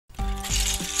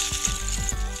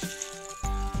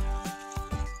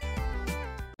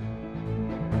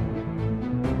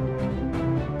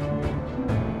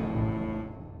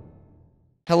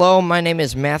Hello, my name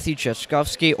is Matthew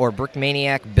Cheskovsky, or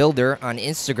Brickmaniac Builder on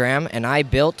Instagram, and I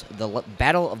built the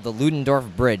Battle of the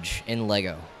Ludendorff Bridge in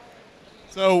Lego.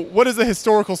 So what is the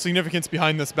historical significance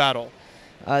behind this battle?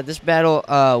 This battle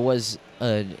was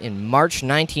in March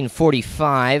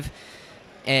 1945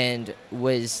 and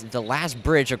was the last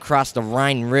bridge across the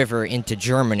Rhine River into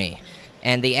Germany.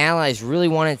 And the Allies really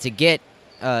wanted to get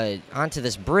onto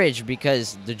this bridge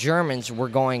because the Germans were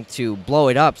going to blow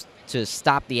it up to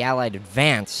stop the Allied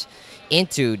advance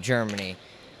into Germany,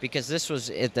 because this was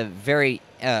at the very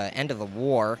end of the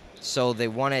war, so they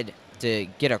wanted to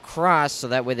get across so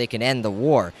that way they could end the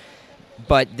war.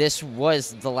 But this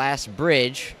was the last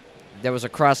bridge that was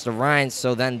across the Rhine,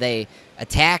 so then they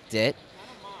attacked it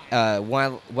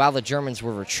while the Germans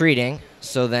were retreating.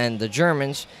 So then the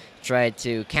Germans tried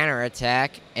to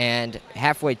counterattack, and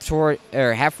halfway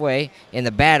in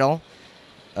the battle,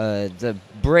 the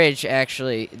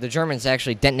Germans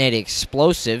actually detonated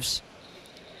explosives,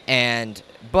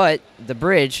 but the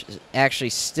bridge actually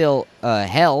still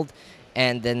held,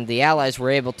 and then the Allies were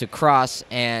able to cross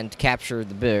and capture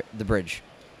the bridge.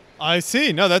 I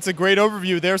see. No, that's a great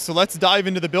overview there. So let's dive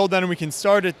into the build then, and we can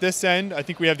start at this end. I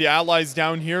think we have the Allies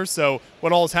down here. So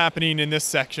what all is happening in this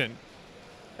section?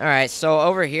 All right, so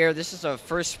over here, this is the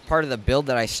first part of the build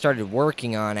that I started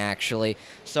working on, actually.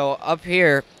 So up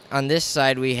here on this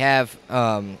side, we have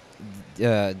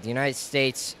the United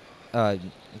States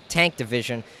Tank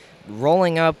Division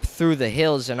rolling up through the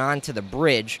hills and onto the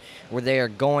bridge, where they are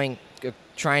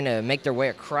trying to make their way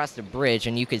across the bridge,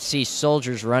 and you could see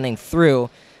soldiers running through,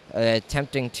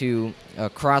 attempting to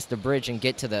cross the bridge and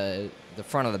get to the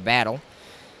front of the battle.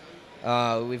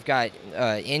 We've got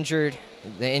the injured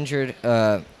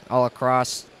all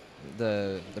across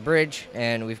the bridge,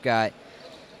 and we've got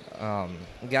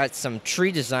some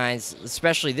tree designs,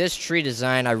 especially this tree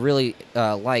design I really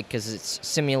like, because it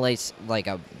simulates like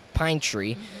a pine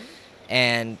tree.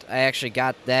 And I actually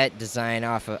got that design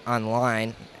off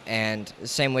online, and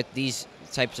same with these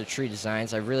types of tree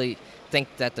designs. I really think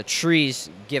that the trees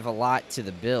give a lot to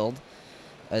the build,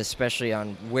 especially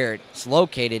on where it's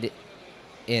located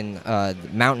in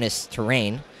mountainous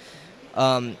terrain.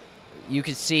 You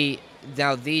can see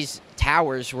now these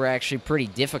towers were actually pretty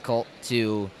difficult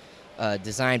to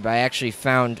design, but I actually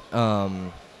found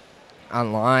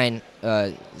online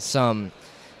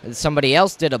somebody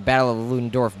else did a Battle of the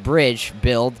Ludendorff Bridge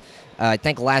build, I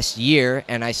think last year,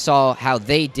 and I saw how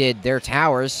they did their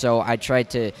towers, so I tried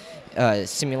to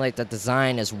simulate that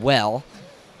design as well,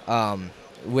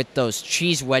 with those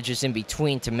cheese wedges in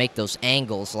between to make those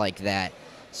angles like that.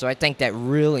 So I think that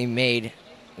really made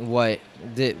what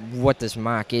this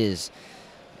mock is,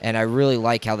 and I really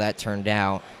like how that turned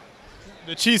out.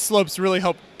 The cheese slopes really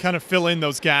help kind of fill in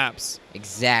those gaps.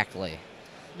 Exactly.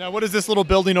 Now, what does this little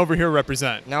building over here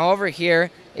represent? Now, over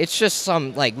here, it's just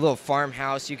some like little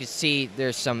farmhouse. You can see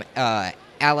there's some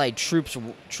Allied troops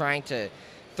trying to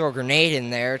throw a grenade in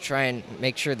there, try and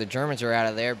make sure the Germans are out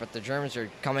of there, but the Germans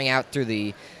are coming out through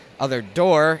the other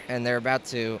door, and they're about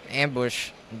to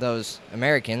ambush those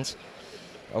Americans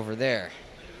over there.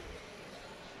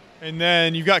 And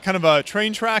then you've got kind of a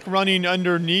train track running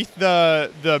underneath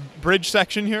the bridge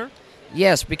section here.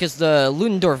 Yes, because the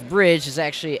Ludendorff Bridge is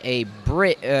actually a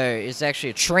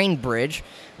train bridge,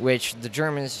 which the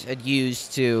Germans had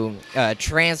used to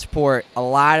transport a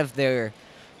lot of their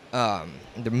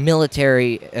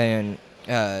military and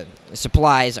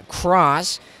supplies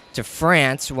across to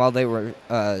France while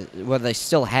they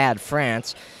still had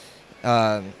France.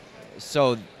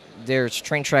 So there's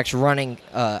train tracks running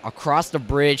across the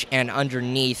bridge and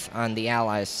underneath on the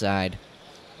Allies' side.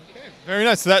 Very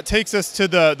nice. So that takes us to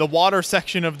the water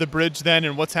section of the bridge then,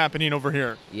 and what's happening over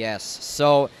here? Yes.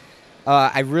 So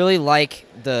I really like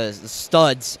the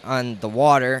studs on the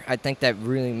water. I think that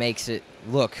really makes it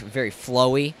look very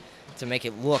flowy, to make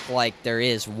it look like there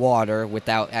is water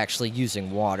without actually using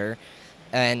water.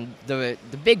 And the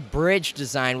big bridge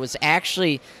design was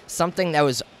actually something that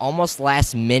was almost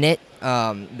last minute,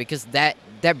 because that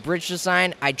bridge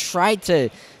design, I tried to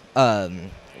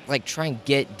try and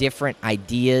get different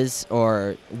ideas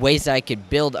or ways that I could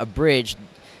build a bridge,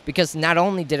 because not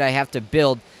only did I have to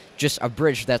build just a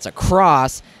bridge that's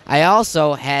across, I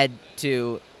also had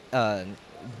to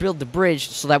build the bridge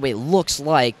so that way it looks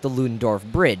like the Ludendorff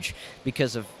Bridge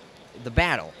because of the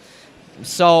battle.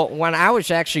 So when I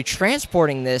was actually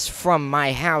transporting this from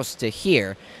my house to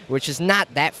here, which is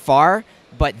not that far,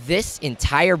 but this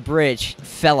entire bridge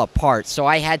fell apart, so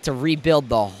I had to rebuild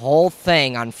the whole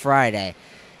thing on Friday,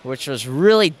 which was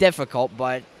really difficult,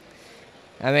 but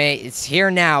I mean, it's here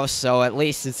now, so at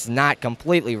least it's not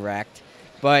completely wrecked.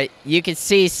 But you can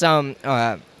see some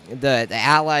the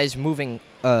Allies moving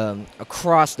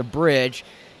across the bridge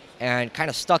and kind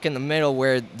of stuck in the middle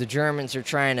where the Germans are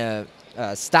trying to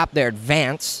stop their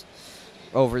advance.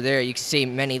 Over there, you can see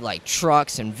many like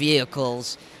trucks and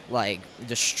vehicles like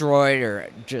destroyed or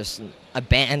just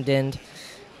abandoned,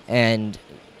 and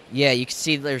yeah, you can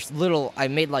see there's I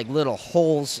made like little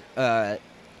holes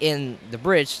in the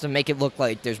bridge to make it look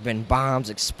like there's been bombs,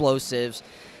 explosives,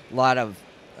 a lot of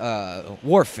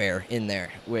warfare in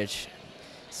there,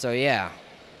 so yeah.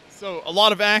 So a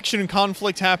lot of action and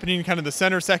conflict happening in kind of the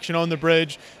center section on the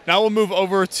bridge. Now we'll move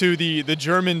over to the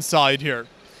German side here.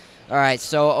 All right,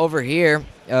 so over here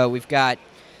we've got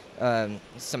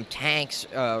some tanks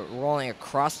rolling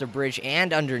across the bridge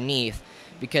and underneath,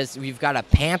 because we've got a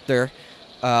Panther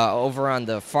over on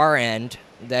the far end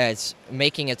that's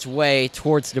making its way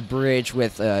towards the bridge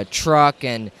with a truck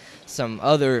and some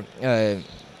other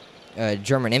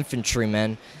German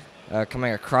infantrymen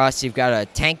coming across. You've got a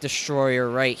tank destroyer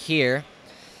right here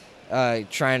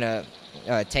trying to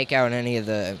take out any of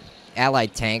the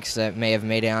Allied tanks that may have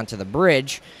made it onto the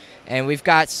bridge. And we've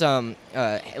got some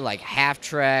like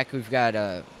half-track. We've got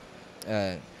a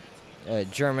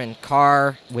German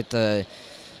car with the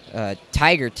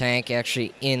Tiger tank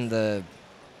actually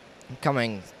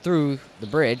coming through the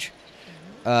bridge,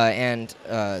 and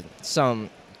some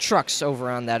trucks over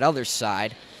on that other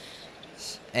side.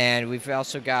 And we've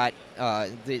also got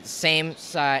the same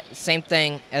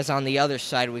thing as on the other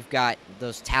side. We've got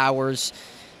those towers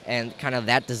and kind of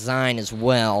that design as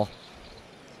well.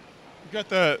 You've got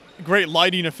the great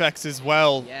lighting effects as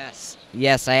well.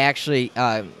 Yes, I actually,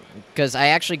 because I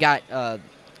actually got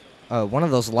one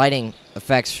of those lighting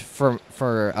effects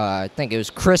for I think it was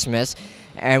Christmas,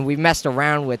 and we messed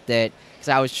around with it because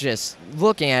I was just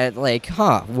looking at it like,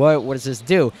 what does this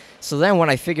do? So then when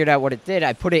I figured out what it did,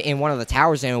 I put it in one of the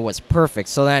towers and it was perfect.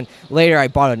 So then later I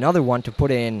bought another one to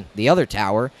put in the other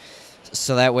tower,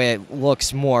 so that way it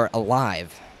looks more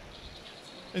alive.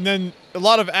 And then a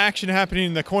lot of action happening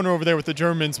in the corner over there with the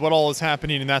Germans. What all is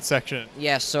happening in that section?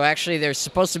 Yes, so actually there's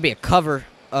supposed to be a cover.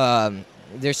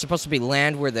 There's supposed to be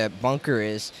land where the bunker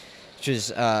is, which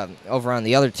is over on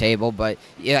the other table. But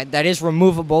yeah, that is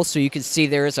removable, so you can see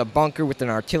there is a bunker with an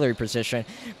artillery position.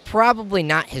 Probably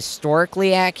not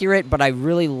historically accurate, but I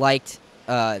really liked.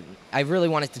 I really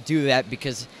wanted to do that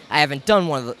because I haven't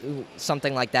done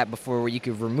something like that before, where you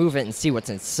could remove it and see what's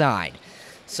inside.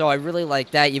 So I really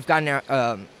like that. You've got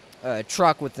a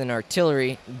truck with an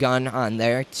artillery gun on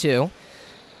there too,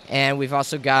 and we've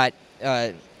also got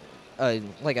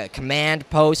like a command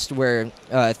post where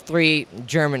 3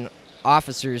 German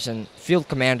officers and field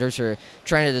commanders are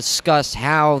trying to discuss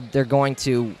how they're going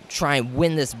to try and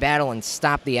win this battle and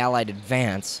stop the Allied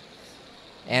advance.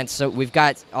 And so we've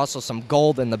got also some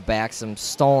gold in the back, some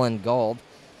stolen gold.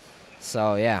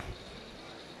 So yeah.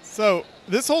 So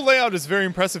this whole layout is very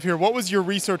impressive here. What was your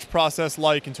research process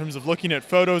like in terms of looking at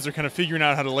photos or kind of figuring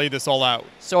out how to lay this all out?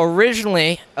 So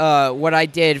originally, what I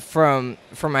did for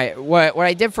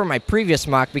my previous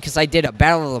mock, because I did a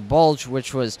Battle of the Bulge,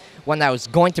 which was one that I was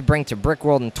going to bring to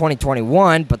Brickworld in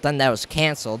 2021, but then that was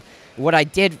canceled. What I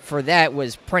did for that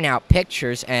was print out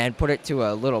pictures and put it to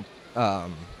a little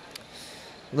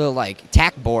like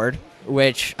tack board,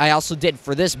 which I also did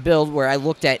for this build, where I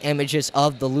looked at images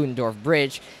of the Ludendorff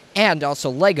Bridge and also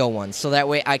Lego ones, so that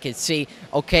way I could see,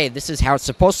 okay, this is how it's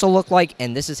supposed to look like,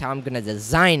 and this is how I'm going to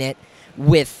design it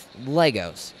with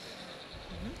Legos.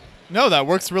 No, that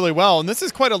works really well, and this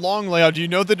is quite a long layout. Do you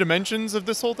know the dimensions of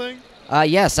this whole thing?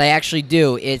 Yes, I actually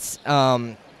do. It's,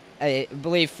 I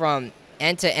believe from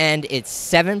end to end, it's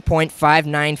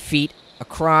 7.59 feet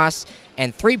across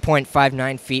and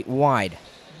 3.59 feet wide.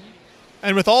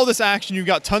 And with all this action, you've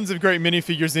got tons of great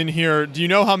minifigures in here. Do you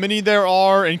know how many there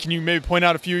are, and can you maybe point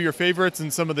out a few of your favorites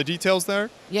and some of the details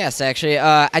there? Yes, actually.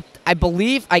 I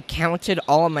believe I counted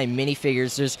all of my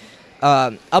minifigures. There's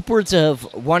upwards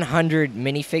of 100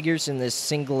 minifigures in this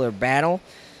singular battle.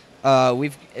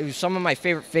 Some of my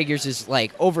favorite figures is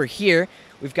like over here.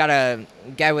 We've got a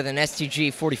guy with an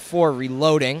STG-44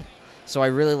 reloading, so I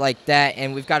really like that.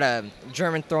 And we've got a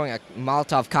German throwing a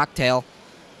Molotov cocktail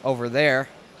over there.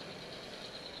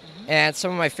 And some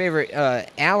of my favorite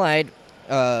Allied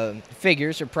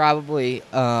figures are probably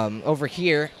over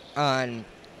here on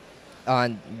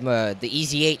the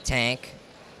Easy 8 tank.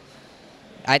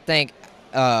 I think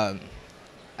I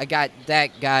got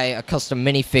that guy a custom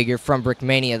minifigure from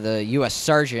Brickmania, the U.S.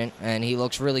 Sergeant, and he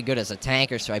looks really good as a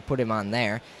tanker, so I put him on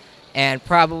there. And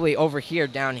probably over here,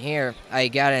 down here, I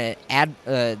got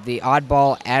the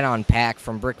Oddball add-on pack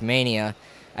from Brickmania.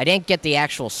 I didn't get the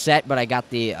actual set, but I got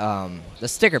the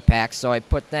sticker packs, so I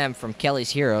put them from Kelly's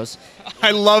Heroes.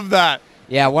 I love that.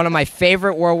 Yeah, one of my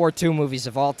favorite World War II movies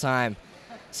of all time.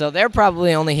 So they're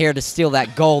probably only here to steal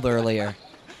that gold earlier.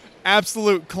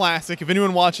 Absolute classic. If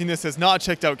anyone watching this has not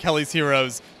checked out Kelly's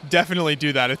Heroes, definitely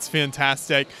do that. It's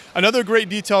fantastic. Another great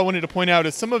detail I wanted to point out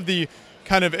is some of the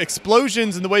kind of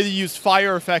explosions and the way they use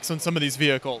fire effects on some of these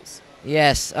vehicles.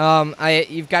 Yes,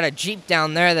 you've got a Jeep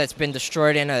down there that's been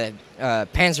destroyed in a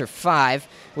Panzer V,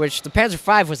 which the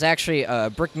Panzer V was actually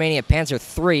a Brickmania Panzer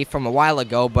III from a while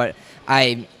ago, but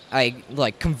I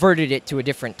like converted it to a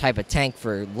different type of tank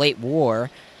for late war.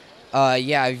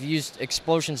 Yeah, I've used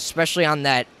explosions, especially on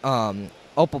that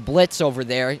Opel Blitz over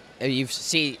there. You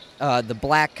see the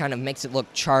black kind of makes it look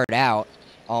charred out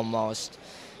almost.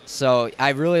 So I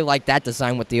really like that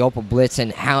design with the Opel Blitz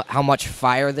and how much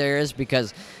fire there is,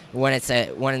 because when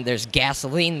there's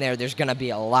gasoline there, there's going to be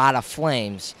a lot of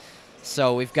flames.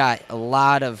 So we've got a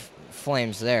lot of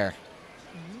flames there.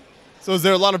 So is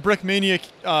there a lot of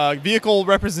Brickmania vehicle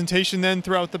representation then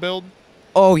throughout the build?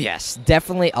 Oh, yes,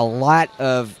 definitely a lot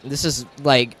of, this is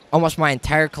like almost my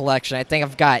entire collection. I think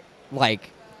I've got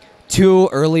like 2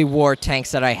 early war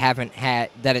tanks that I haven't had,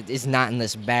 that it is not in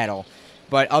this battle.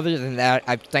 But other than that,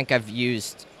 I think I've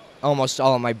used almost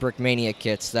all of my Brickmania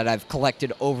kits that I've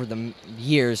collected over the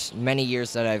years, many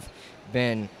years that I've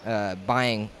been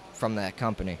buying from that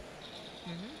company.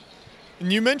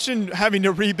 And you mentioned having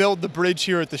to rebuild the bridge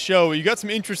here at the show. You got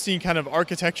some interesting kind of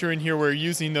architecture in here where you're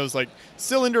using those like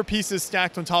cylinder pieces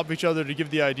stacked on top of each other to give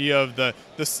the idea of the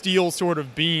steel sort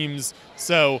of beams.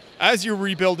 So as you're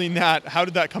rebuilding that, how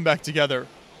did that come back together?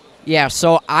 Yeah,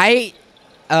 so I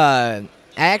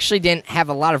actually didn't have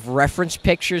a lot of reference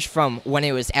pictures from when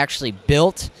it was actually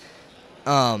built.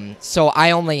 So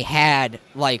I only had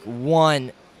like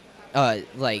one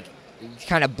like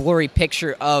kind of blurry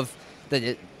picture of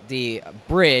the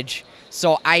bridge,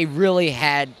 so I really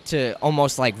had to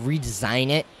almost like redesign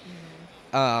it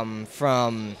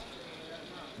from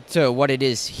to what it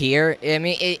is here. I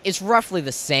mean, it's roughly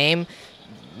the same,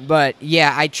 but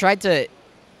yeah, I tried to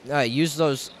use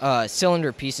those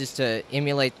cylinder pieces to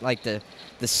emulate like the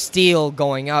steel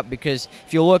going up, because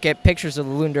if you look at pictures of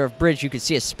the Ludendorff Bridge, you can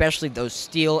see especially those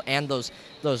steel and those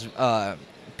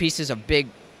pieces of big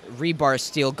rebar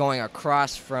steel going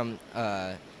across from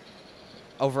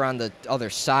over on the other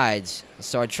sides.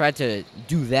 So I tried to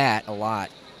do that a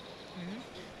lot.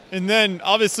 And then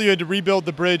obviously you had to rebuild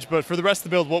the bridge, but for the rest of the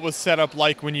build, what was set up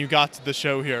like when you got to the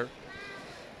show here?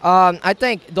 I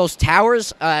think those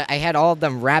towers, I had all of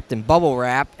them wrapped in bubble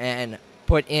wrap and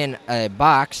put in a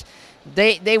box.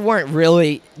 They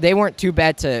weren't too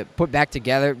bad to put back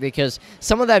together, because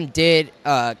some of them did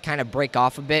kind of break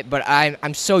off a bit, but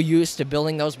I'm so used to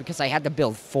building those because I had to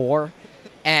build 4.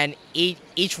 And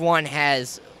each one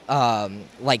has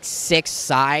like 6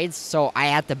 sides, so I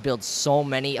had to build so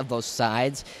many of those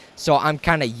sides. So I'm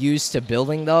kind of used to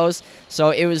building those.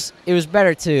 So it was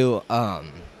better to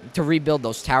rebuild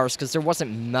those towers, because there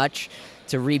wasn't much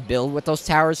to rebuild with those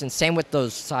towers, and same with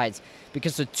those sides,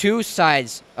 because the two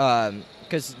sides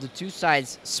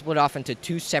split off into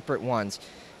 2 separate ones.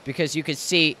 Because you could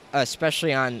see,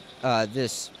 especially on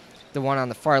the one on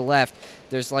the far left,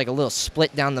 there's like a little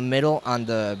split down the middle on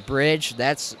the bridge.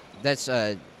 That's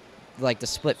like the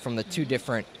split from the 2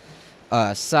 different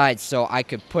sides, so I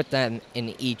could put them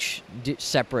in each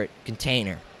separate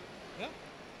container. Yeah.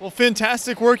 Well,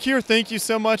 fantastic work here. Thank you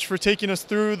so much for taking us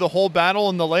through the whole battle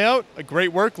and the layout.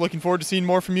 Great work. Looking forward to seeing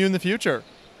more from you in the future.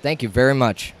 Thank you very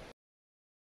much.